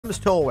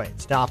Tollway,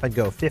 stop and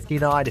go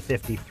 59 to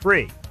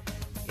 53.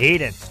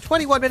 Eden's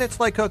 21 minutes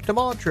Lake Cook to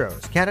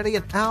Montrose. Kennedy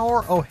an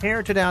hour.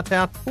 O'Hare to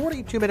downtown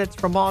 42 minutes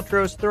from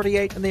Montrose,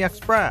 38 in the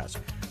Express.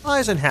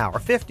 Eisenhower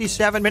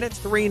 57 minutes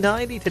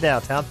 390 to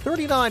downtown,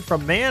 39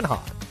 from Manheim.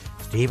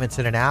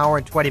 Stevenson an hour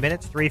and 20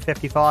 minutes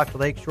 355 to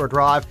Lakeshore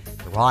Drive.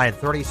 To Ryan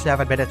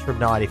 37 minutes from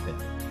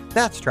 95th.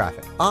 That's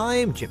traffic.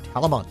 I'm Jim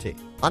Talamonte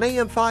on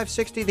AM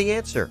 560 The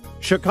Answer.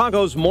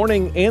 Chicago's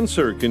Morning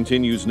Answer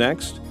continues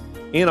next.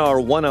 In our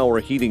 1-hour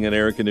heating and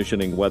air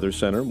conditioning weather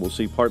center, we'll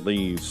see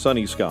partly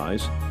sunny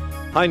skies.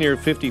 High near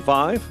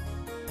 55.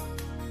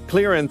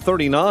 Clear and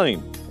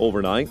 39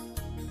 overnight.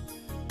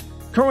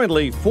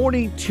 Currently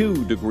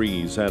 42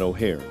 degrees at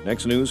O'Hare.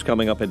 Next news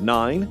coming up at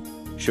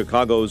 9.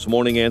 Chicago's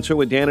Morning Answer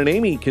with Dan and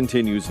Amy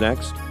continues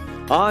next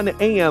on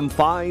AM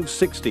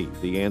 560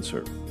 The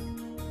Answer.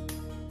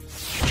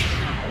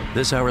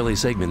 This hourly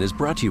segment is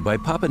brought to you by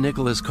Papa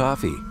Nicholas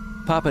Coffee.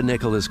 Papa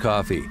Nicholas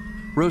Coffee.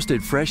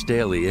 Roasted fresh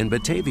daily in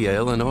Batavia,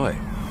 Illinois.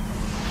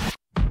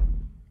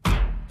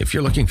 If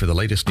you're looking for the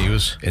latest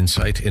news,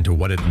 insight into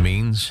what it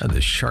means, and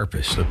the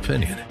sharpest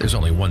opinion, there's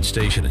only one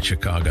station in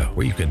Chicago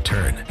where you can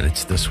turn, and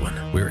it's this one.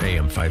 We're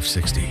AM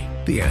 560,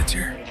 The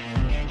Answer.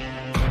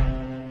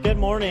 Good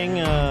morning.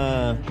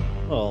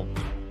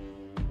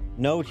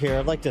 Note here.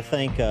 I'd like to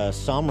thank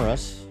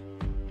Somras.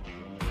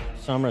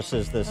 Somras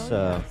is this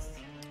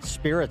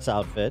spirits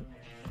outfit.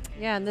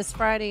 Yeah, and this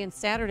Friday and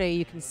Saturday,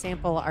 you can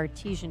sample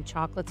artesian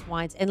chocolates,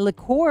 wines, and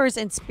liqueurs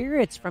and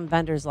spirits from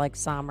vendors like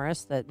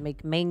Somras that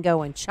make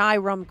mango and chai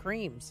rum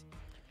creams.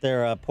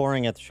 They're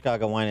pouring at the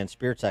Chicago Wine and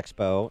Spirits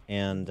Expo,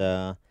 and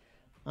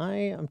I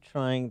am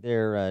trying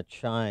their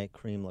chai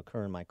cream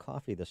liqueur in my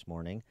coffee this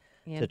morning.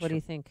 And what do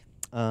you think?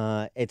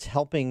 It's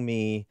helping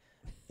me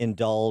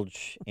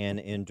indulge and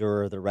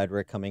endure the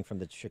rhetoric coming from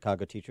the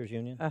Chicago Teachers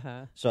Union.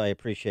 So I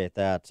appreciate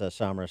that,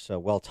 Somers.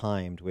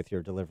 Well-timed with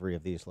your delivery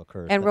of these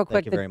liqueurs. And real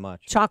quick, thank you very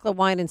much. Chocolate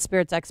Wine and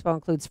Spirits Expo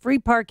includes free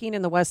parking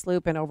in the West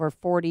Loop and over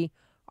 40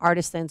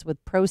 artisans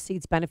with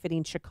proceeds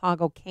benefiting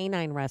Chicago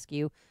Canine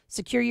Rescue.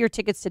 Secure your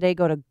tickets today.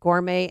 Go to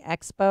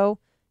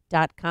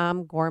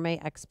gourmetexpo.com,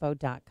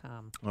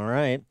 gourmetexpo.com. All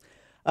right.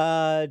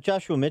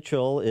 Joshua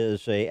Mitchell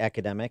is an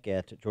academic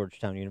at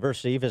Georgetown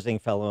University, visiting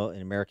fellow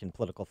in American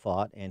political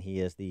thought, and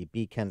he is the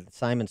B. Kenneth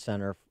Simon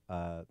Center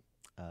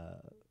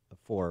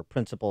for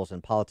Principles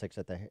and Politics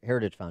at the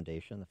Heritage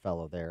Foundation, the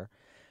fellow there.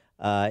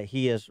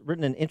 He has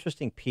written an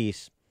interesting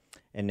piece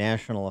in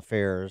National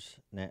Affairs,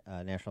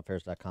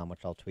 nationalaffairs.com,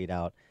 which I'll tweet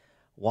out,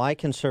 Why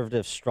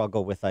Conservatives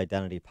Struggle with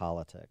Identity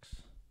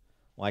Politics.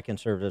 Why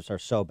conservatives are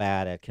so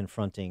bad at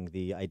confronting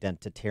the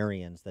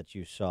identitarians that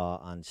you saw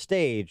on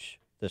stage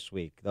this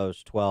week,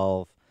 those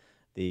 12,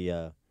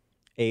 the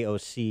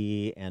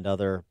AOC and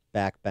other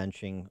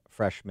backbenching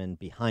freshmen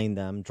behind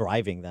them,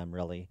 driving them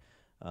really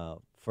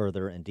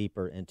further and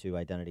deeper into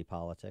identity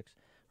politics.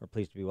 We're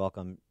pleased to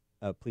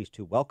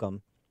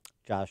welcome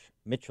Josh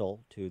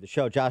Mitchell to the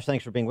show. Josh,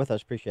 thanks for being with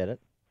us. Appreciate it.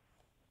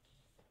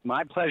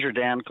 My pleasure,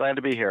 Dan. Glad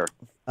to be here.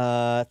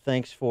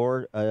 Thanks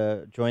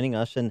for joining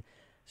us. And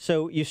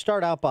so you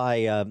start out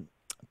by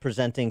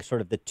presenting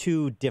sort of the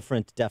two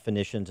different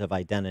definitions of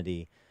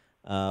identity.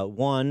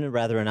 One,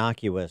 rather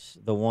innocuous,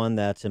 the one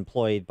that's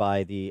employed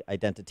by the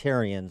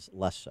identitarians,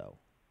 less so.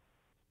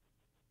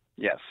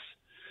 Yes.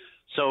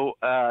 So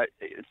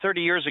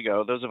 30 years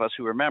ago, those of us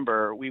who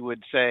remember, we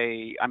would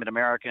say, I'm an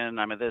American,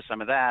 I'm a this,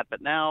 I'm a that.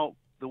 But now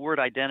the word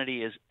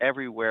identity is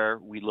everywhere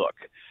we look.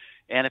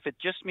 And if it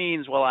just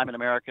means, well, I'm an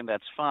American,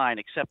 that's fine,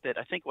 except that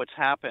I think what's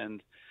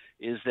happened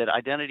is that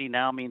identity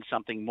now means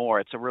something more.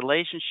 It's a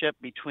relationship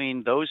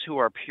between those who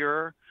are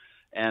pure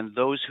and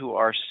those who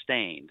are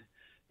stained.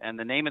 And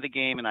the name of the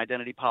game in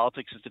identity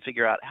politics is to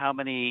figure out how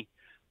many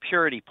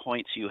purity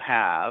points you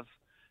have.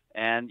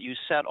 And you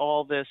set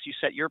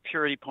your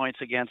purity points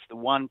against the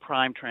one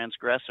prime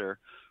transgressor,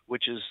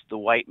 which is the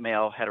white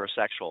male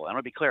heterosexual. And I want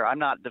to be clear, I'm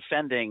not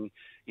defending,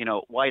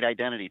 white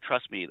identity.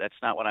 Trust me, that's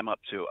not what I'm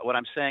up to. What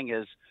I'm saying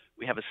is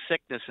we have a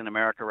sickness in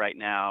America right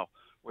now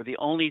where the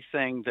only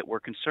thing that we're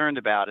concerned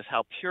about is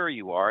how pure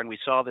you are. And we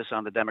saw this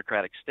on the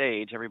Democratic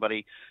stage,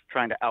 everybody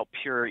trying to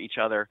out-pure each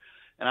other.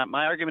 And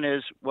my argument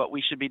is what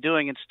we should be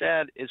doing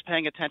instead is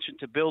paying attention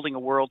to building a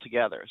world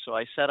together. So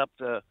I set up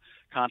the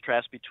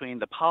contrast between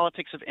the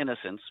politics of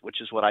innocence,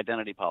 which is what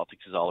identity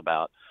politics is all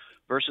about,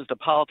 versus the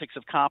politics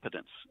of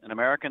competence. And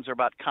Americans are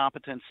about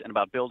competence and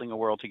about building a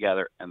world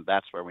together, and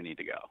that's where we need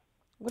to go.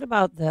 What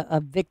about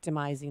the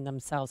victimizing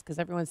themselves? Because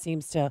everyone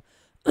seems to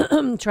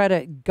try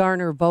to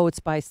garner votes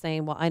by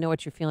saying, well, I know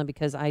what you're feeling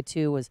because I,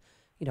 too, was,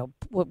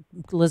 what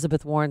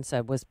Elizabeth Warren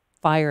said, was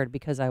fired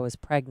because I was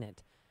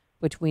pregnant.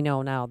 Which we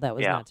know now that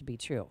was not to be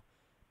true.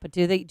 But do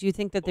you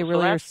think that they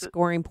really are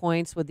scoring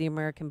points with the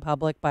American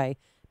public by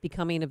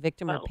becoming a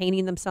victim or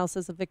painting themselves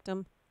as a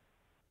victim?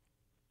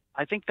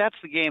 I think that's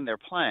the game they're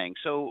playing.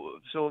 So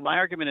my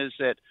argument is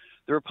that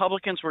the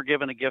Republicans were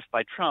given a gift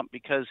by Trump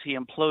because he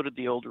imploded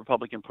the old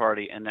Republican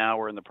Party, and now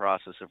we're in the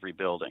process of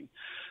rebuilding.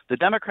 The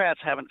Democrats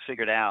haven't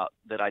figured out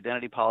that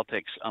identity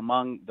politics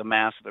among the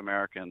mass of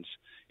Americans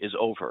is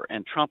over,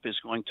 and Trump is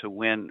going to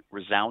win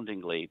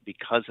resoundingly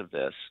because of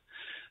this.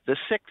 The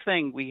sick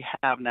thing we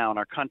have now in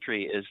our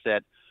country is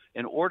that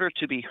in order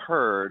to be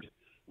heard,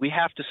 we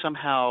have to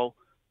somehow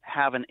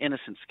have an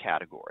innocence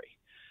category.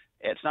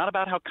 It's not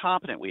about how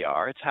competent we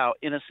are, it's how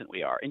innocent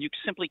we are. And you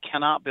simply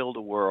cannot build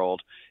a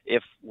world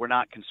if we're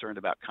not concerned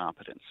about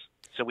competence.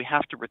 So we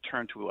have to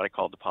return to what I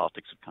call the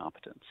politics of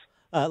competence.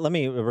 Let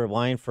me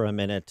rewind for a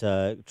minute.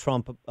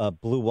 Trump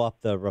blew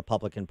up the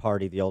Republican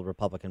Party, the old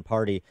Republican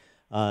Party.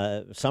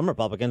 Some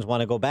Republicans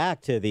want to go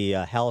back to the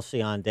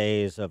halcyon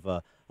days of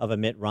a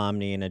Mitt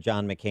Romney and a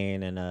John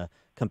McCain and a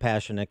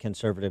compassionate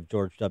conservative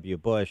George W.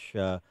 Bush.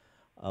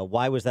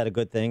 Why was that a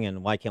good thing,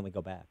 and why can't we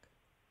go back?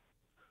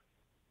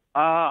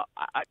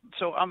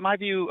 So on my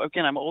view,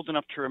 again, I'm old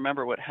enough to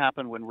remember what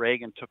happened when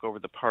Reagan took over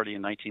the party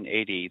in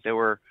 1980. There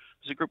was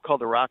a group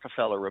called the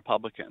Rockefeller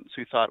Republicans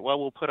who thought, well,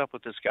 we'll put up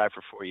with this guy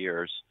for 4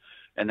 years,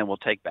 and then we'll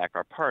take back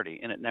our party,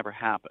 and it never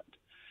happened.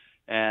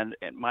 And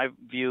my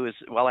view is,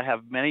 while I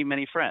have many,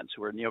 many friends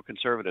who are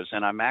neoconservatives,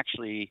 and I'm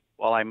actually,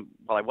 while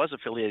I was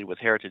affiliated with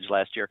Heritage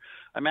last year,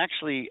 I'm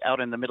actually out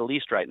in the Middle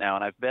East right now,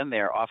 and I've been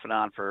there off and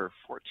on for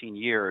 14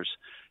 years,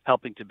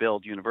 helping to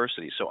build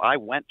universities. So I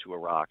went to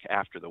Iraq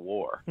after the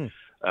war,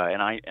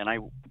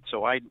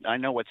 so I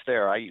know what's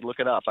there. I look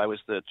it up. I was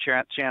the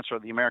chancellor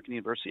of the American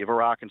University of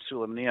Iraq in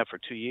Sulaymaniyah for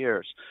 2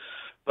 years.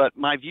 But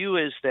my view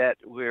is that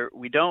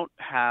we don't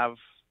have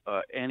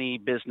any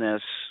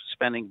business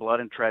spending blood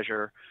and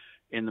treasure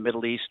in the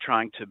Middle East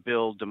trying to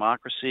build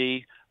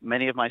democracy.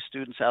 Many of my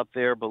students out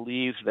there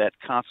believe that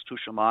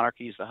constitutional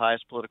monarchy is the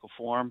highest political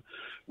form.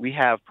 We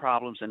have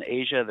problems in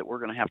Asia that we're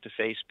going to have to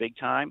face big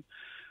time.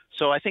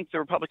 So I think the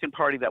Republican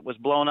Party that was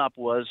blown up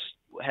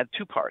had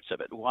two parts of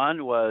it.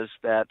 One was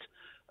that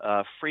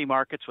free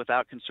markets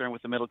without concern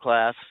with the middle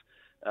class,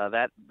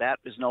 that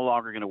is no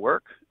longer going to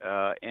work.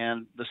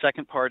 And the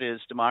second part is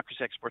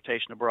democracy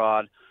exportation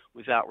abroad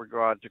without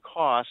regard to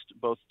cost,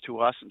 both to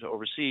us and to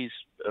overseas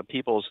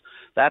peoples.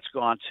 That's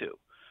gone too.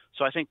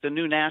 So I think the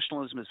new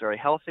nationalism is very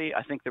healthy.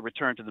 I think the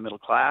return to the middle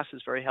class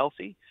is very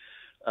healthy.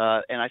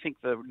 And I think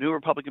the new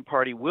Republican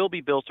Party will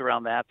be built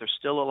around that. There's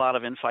still a lot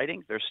of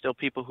infighting. There's still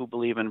people who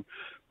believe in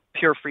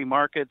pure free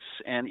markets.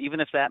 And even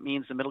if that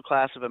means the middle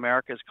class of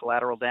America is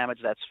collateral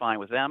damage, that's fine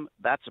with them.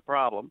 That's a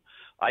problem.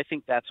 I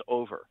think that's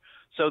over.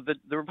 So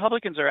the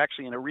Republicans are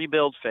actually in a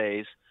rebuild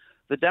phase.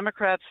 The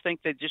Democrats think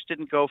they just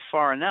didn't go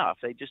far enough.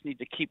 They just need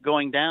to keep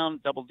going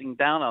down, doubling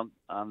down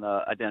on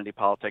the identity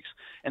politics.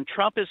 And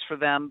Trump is for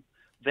them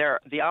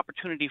the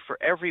opportunity for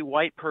every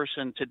white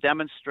person to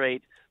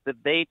demonstrate that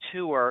they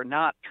too are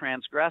not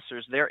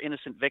transgressors. They're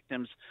innocent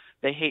victims.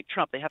 They hate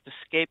Trump. They have to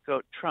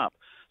scapegoat Trump.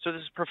 So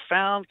there's a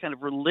profound kind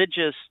of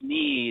religious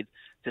need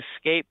to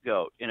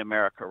scapegoat in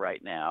America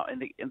right now.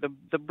 And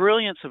the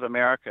brilliance of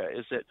America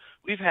is that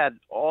we've had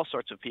all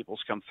sorts of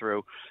peoples come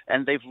through,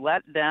 and they've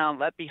let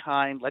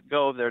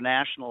go of their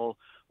national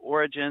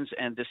origins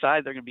and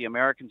decide they're going to be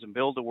Americans and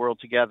build the world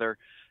together.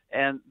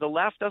 And the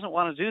left doesn't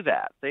want to do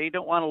that. They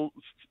don't want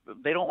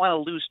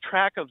to lose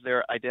track of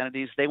their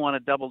identities. They want to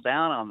double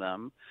down on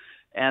them.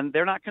 And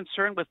they're not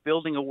concerned with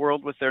building a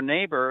world with their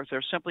neighbor.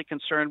 They're simply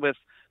concerned with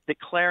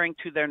declaring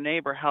to their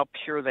neighbor how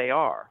pure they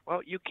are. Well,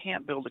 you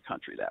can't build a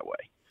country that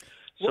way.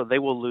 So they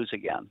will lose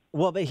again.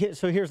 Well, but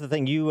so here's the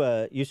thing.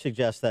 You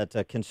suggest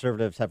that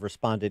conservatives have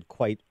responded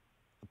quite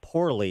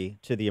poorly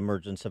to the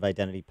emergence of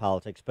identity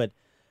politics. But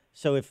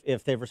so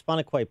if they've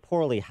responded quite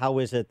poorly, how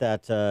is it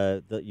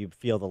that you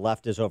feel the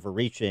left is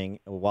overreaching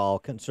while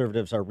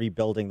conservatives are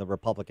rebuilding the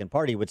Republican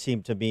Party? It would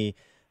seem to me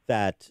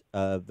that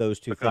those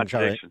two things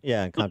are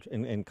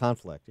in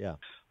conflict. Yeah.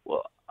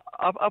 Well,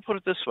 I'll put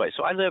it this way.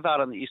 So I live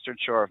out on the eastern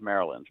shore of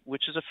Maryland,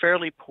 which is a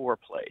fairly poor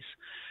place.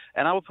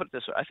 And I will put it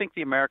this way. I think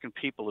the American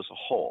people as a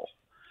whole,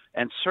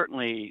 and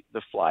certainly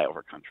the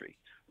flyover country,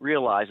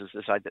 realizes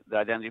that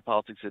identity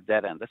politics is a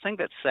dead end. The thing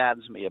that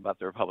saddens me about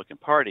the Republican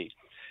Party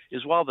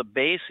is while the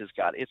base has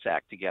got its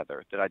act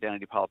together, that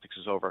identity politics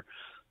is over,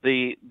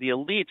 the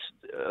elites,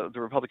 the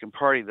Republican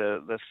Party,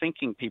 the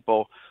thinking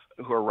people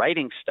who are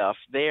writing stuff,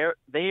 they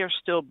are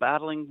still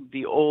battling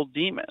the old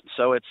demons.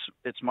 So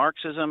it's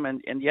Marxism,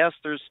 and yes,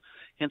 there's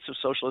hints of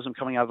socialism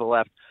coming out of the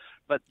left.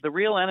 But the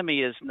real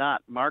enemy is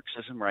not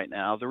Marxism right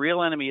now. The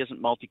real enemy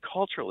isn't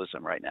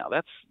multiculturalism right now.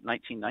 That's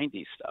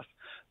 1990s stuff.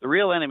 The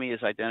real enemy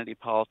is identity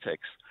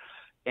politics.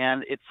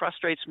 And it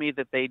frustrates me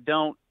that they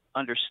don't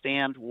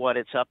understand what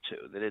it's up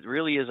to, that it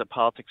really is a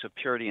politics of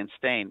purity and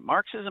stain.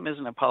 Marxism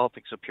isn't a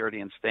politics of purity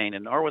and stain,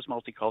 and nor was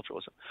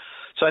multiculturalism.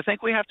 So I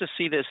think we have to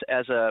see this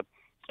as a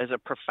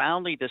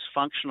profoundly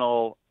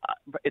dysfunctional,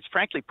 it's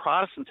frankly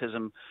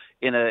Protestantism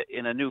in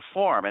a new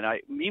form. And I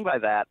mean by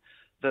that,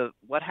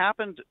 what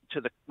happened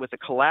with the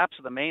collapse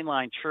of the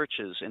mainline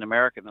churches in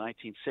America in the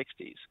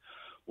 1960s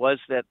was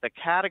that the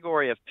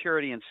category of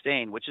purity and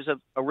stain, which is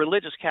a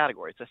religious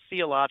category, it's a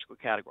theological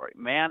category.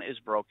 Man is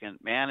broken,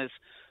 man is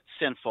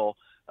sinful,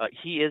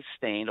 he is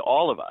stained,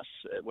 all of us,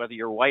 whether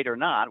you're white or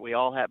not, we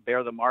all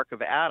bear the mark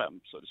of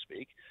Adam, so to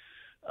speak.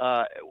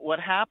 What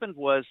happened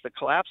was the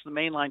collapse of the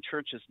mainline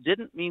churches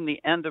didn't mean the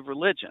end of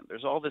religion.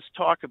 There's all this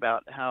talk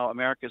about how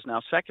America is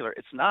now secular.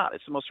 It's not.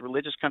 It's the most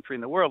religious country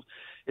in the world.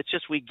 It's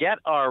just we get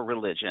our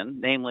religion,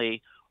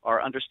 namely our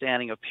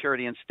understanding of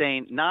purity and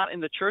stain, not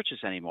in the churches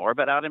anymore,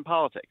 but out in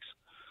politics.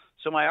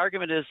 So my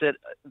argument is that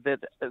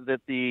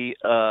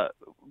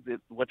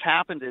what's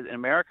happened in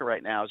America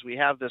right now is we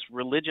have this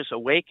religious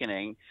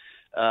awakening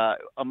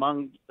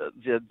among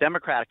the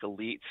Democratic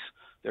elites.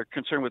 They're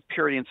concerned with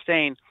purity and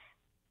stain.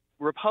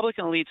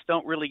 Republican elites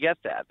don't really get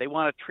that. They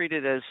want to treat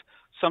it as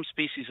some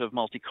species of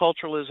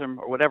multiculturalism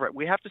or whatever.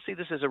 We have to see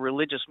this as a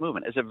religious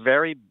movement, as a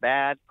very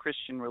bad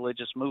Christian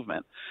religious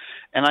movement.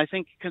 And I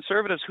think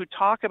conservatives who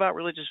talk about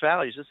religious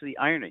values, this is the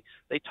irony,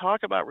 they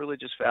talk about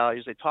religious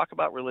values, they talk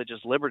about religious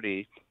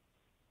liberty,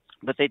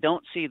 but they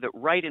don't see that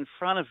right in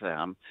front of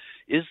them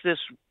is this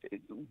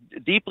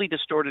deeply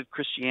distorted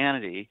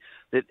Christianity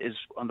that is,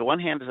 on the one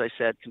hand, as I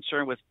said,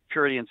 concerned with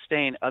purity and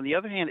stain. On the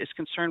other hand, is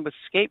concerned with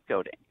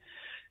scapegoating.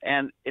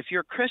 And if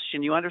you're a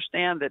Christian, you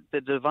understand that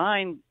the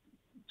divine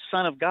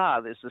Son of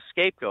God is the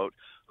scapegoat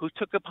who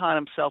took upon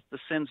himself the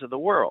sins of the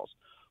world.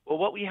 Well,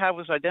 what we have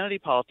with identity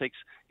politics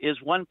is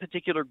one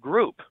particular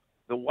group,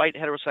 the white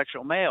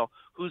heterosexual male,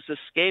 who's the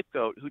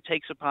scapegoat who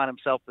takes upon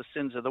himself the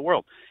sins of the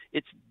world.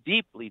 It's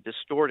deeply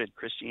distorted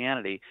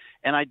Christianity,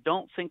 and I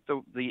don't think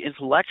the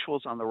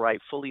intellectuals on the right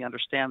fully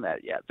understand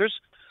that yet. There's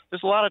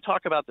a lot of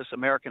talk about this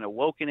American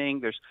awakening.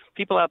 There's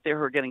people out there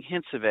who are getting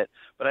hints of it,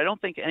 but I don't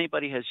think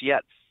anybody has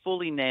yet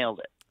fully nailed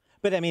it.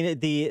 But I mean,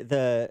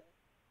 the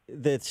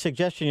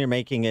suggestion you're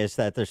making is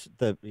that there's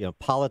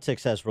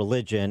politics as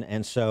religion,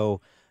 and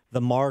so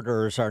the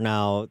martyrs are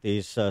now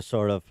these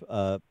sort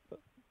of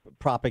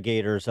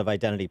propagators of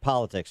identity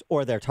politics,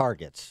 or their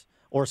targets,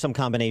 or some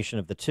combination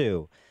of the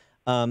two.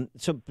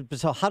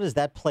 So how does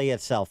that play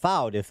itself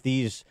out if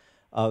these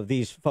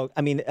folks?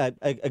 I mean,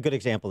 a good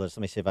example of this.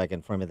 Let me see if I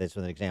can formulate this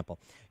with an example.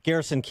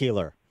 Garrison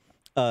Keillor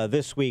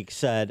this week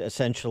said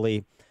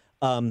essentially,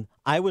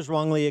 I was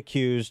wrongly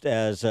accused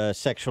as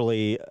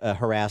sexually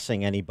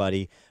harassing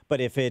anybody,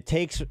 but if it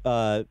takes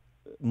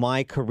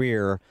my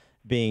career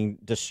being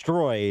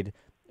destroyed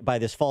by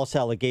this false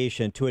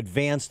allegation to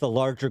advance the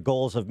larger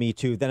goals of Me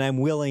Too, then I'm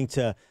willing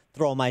to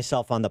throw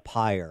myself on the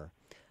pyre.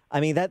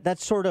 I mean,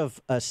 that's sort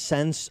of a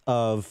sense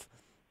of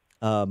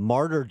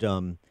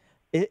martyrdom.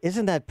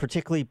 Isn't that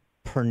particularly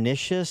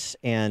pernicious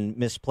and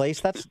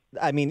misplaced?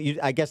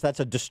 I guess that's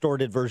a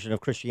distorted version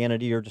of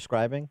Christianity you're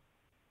describing.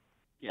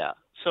 Yeah.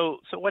 So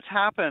what's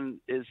happened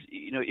is,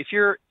 if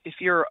you're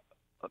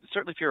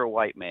certainly if you're a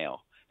white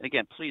male, and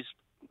again, please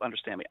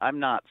understand me, I'm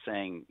not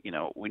saying,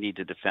 we need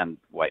to defend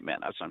white men.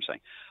 That's what I'm saying.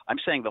 I'm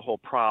saying the whole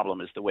problem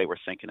is the way we're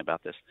thinking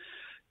about this.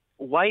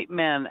 White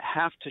men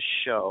have to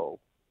show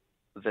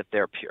that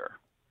they're pure.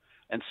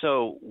 And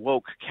so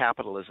woke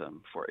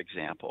capitalism, for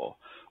example,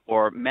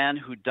 or men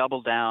who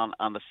double down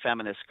on the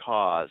feminist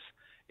cause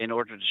in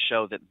order to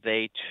show that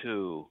they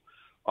too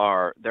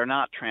they're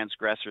not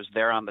transgressors,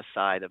 they're on the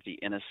side of the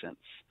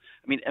innocents.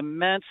 I mean,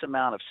 immense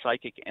amount of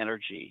psychic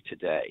energy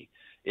today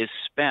is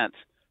spent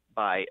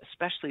by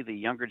especially the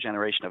younger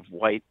generation of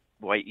white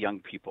young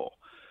people,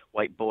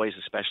 white boys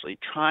especially,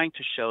 trying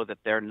to show that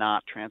they're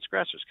not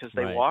transgressors because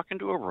they walk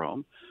into a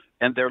room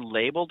and they're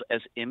labeled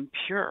as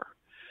impure.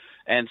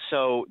 And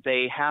so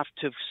they have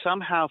to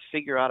somehow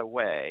figure out a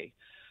way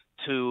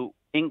to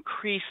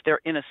increase their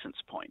innocence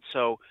point.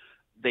 So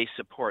they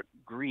support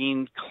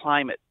green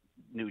climate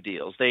New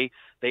Deals. They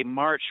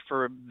march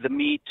for the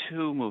Me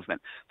Too movement.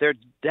 They're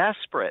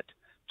desperate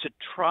to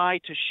try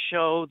to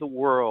show the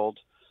world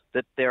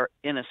that they're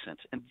innocent.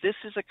 And this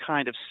is a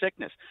kind of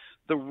sickness.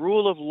 The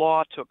rule of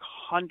law took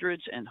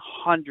hundreds and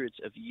hundreds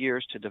of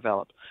years to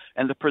develop.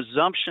 And the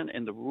presumption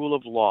in the rule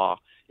of law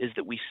is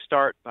that we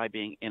start by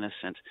being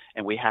innocent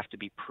and we have to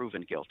be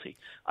proven guilty.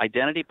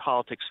 Identity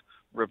politics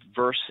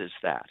reverses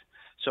that.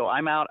 So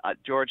I'm out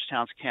at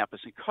Georgetown's campus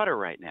in Qatar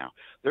right now.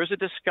 There's a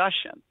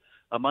discussion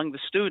among the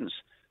students.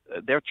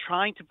 They're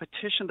trying to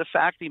petition the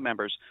faculty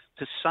members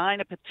to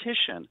sign a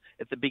petition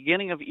at the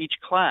beginning of each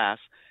class,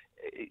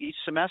 each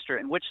semester,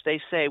 in which they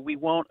say, we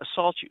won't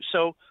assault you.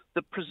 So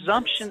the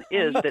presumption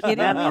is that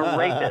men are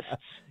rapists.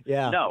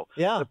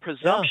 The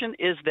presumption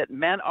is that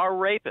men are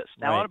rapists.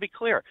 Now, I want to be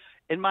clear.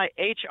 In my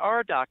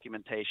HR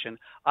documentation,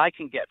 I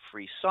can get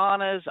free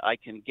saunas, I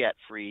can get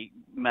free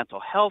mental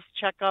health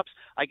checkups,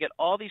 I get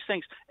all these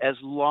things as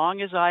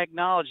long as I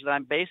acknowledge that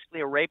I'm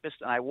basically a rapist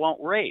and I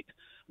won't rape.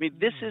 I mean,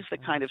 this is the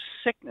kind of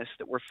sickness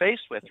that we're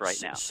faced with right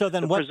now. So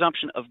then, the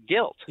presumption of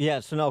guilt.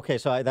 Yeah. So okay.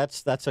 So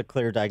that's a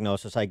clear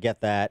diagnosis. I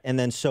get that. And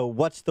then, so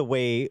what's the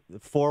way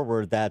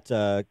forward that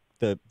the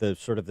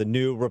sort of the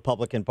new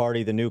Republican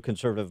Party, the new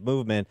conservative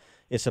movement,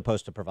 is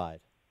supposed to provide?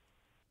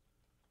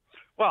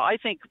 Well, I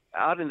think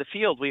out in the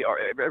field,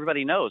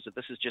 everybody knows that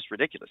this is just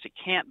ridiculous. It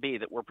can't be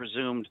that we're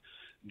presumed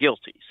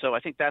guilty. So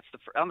I think that's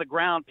on the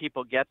ground,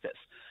 people get this.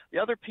 The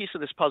other piece of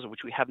this puzzle,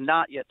 which we have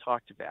not yet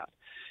talked about,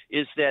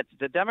 is that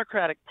the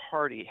Democratic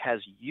Party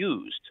has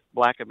used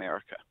Black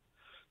America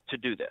to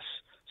do this.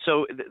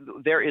 So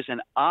there is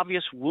an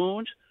obvious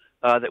wound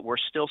that we're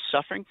still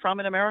suffering from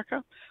in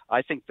America.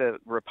 I think the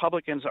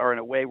Republicans are in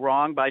a way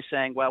wrong by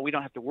saying, well, we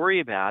don't have to worry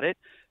about it.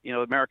 You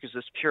know, America's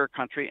this pure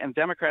country. And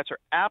Democrats are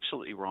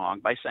absolutely wrong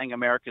by saying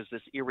America's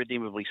this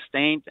irredeemably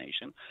stained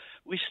nation.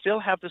 We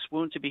still have this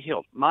wound to be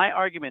healed. My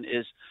argument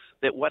is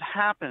that what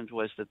happened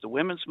was that the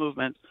women's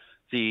movement,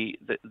 the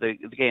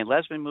gay and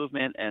lesbian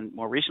movement, and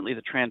more recently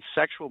the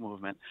transsexual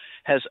movement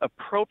has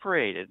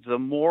appropriated the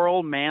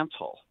moral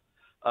mantle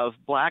of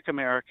Black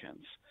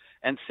Americans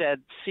and said,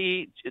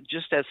 see,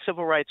 just as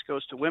civil rights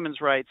goes to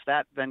women's rights,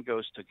 that then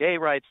goes to gay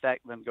rights, that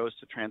then goes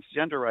to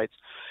transgender rights.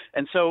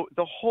 And so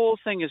the whole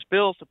thing is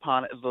built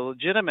upon the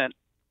legitimate,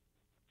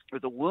 or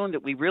the wound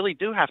that we really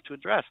do have to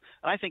address.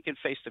 And I think in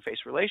face-to-face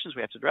relations we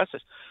have to address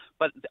this.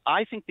 But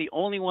I think the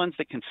only ones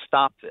that can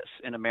stop this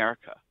in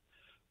America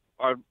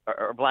are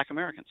Black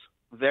Americans.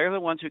 They're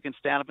the ones who can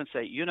stand up and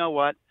say, you know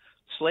what?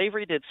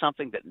 Slavery did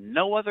something that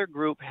no other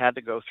group had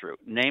to go through.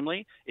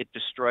 Namely, it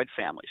destroyed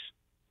families.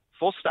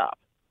 Full stop.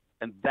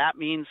 And that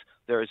means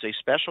there is a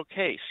special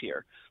case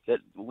here that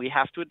we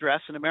have to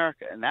address in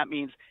America, and that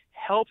means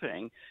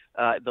helping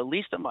the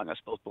least among us,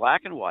 both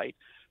black and white,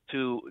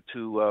 to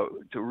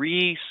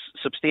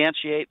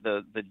re-substantiate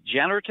the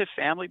generative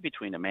family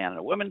between a man and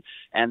a woman.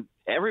 And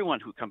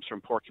everyone who comes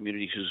from poor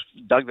communities who's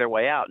dug their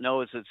way out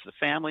knows it's the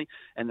family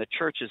and the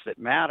churches that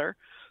matter.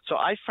 So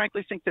I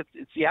frankly think that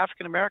it's the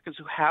African Americans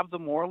who have the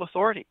moral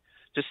authority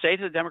to say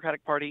to the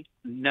Democratic Party,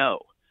 no.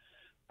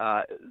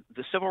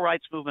 The civil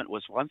rights movement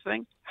was one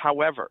thing.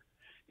 However,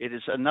 it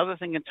is another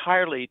thing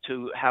entirely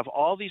to have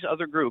all these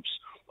other groups,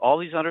 all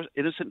these other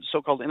innocent,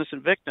 so-called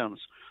innocent victims,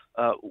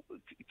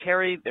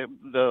 carry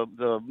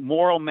the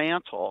moral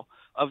mantle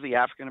of the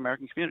African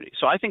American community.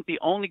 So I think the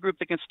only group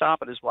that can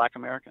stop it is Black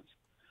Americans.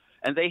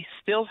 And they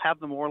still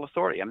have the moral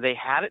authority. I mean, they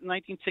had it in the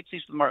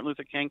 1960s with Martin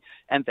Luther King,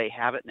 and they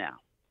have it now.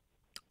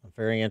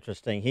 Very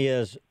interesting. He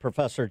is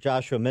Professor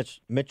Joshua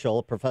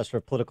Mitchell, Professor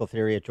of Political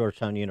Theory at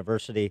Georgetown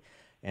University.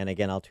 And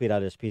again, I'll tweet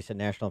out his piece at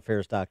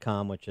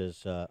nationalaffairs.com, which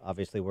is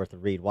obviously worth a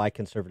read, Why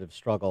Conservatives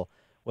Struggle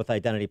with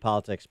Identity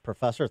Politics.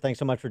 Professor, thanks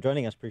so much for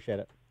joining us. Appreciate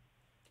it.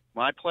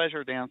 My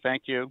pleasure, Dan.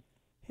 Thank you.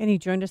 And he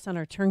joined us on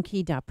our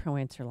turnkey.pro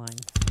answer line.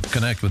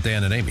 Connect with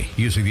Dan and Amy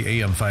using the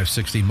AM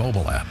 560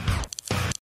 mobile app.